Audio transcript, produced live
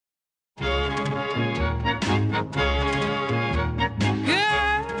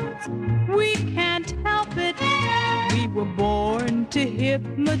Girls, we can't help it. We were born to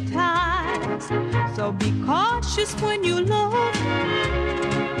hypnotize. So be cautious when you look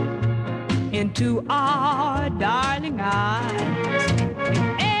into our darling eyes. If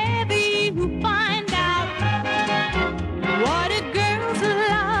ever you find out what a girl's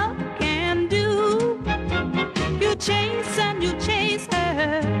love can do, you chase and you chase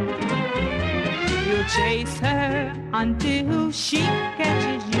her. You'll chase her until she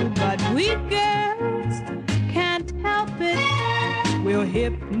catches you. But we girls can't help it. We'll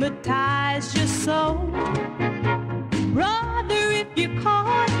hypnotize your soul. Brother, if you're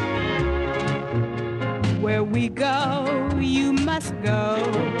caught, where we go, you must go.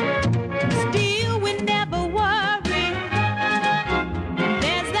 Still, we never worry.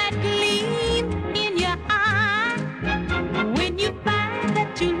 There's that gleam in your eye when you find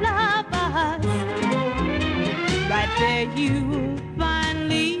that you love us. Right there you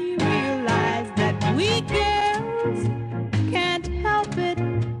finally realize that we girls can't help it.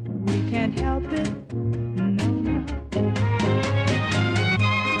 We can't help it. No.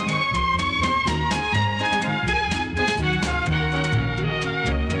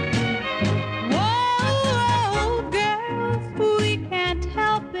 Whoa, girls, we can't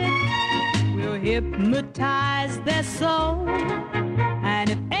help it. We'll hypnotize their soul. And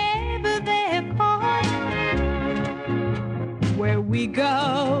if ever they're caught, where we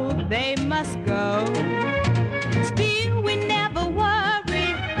go, they must go. Still, we never worry.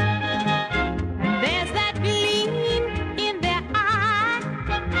 And there's that gleam in their eye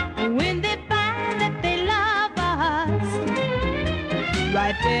when they find that they love us.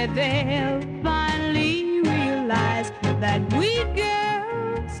 Right there, they'll finally realize that we girls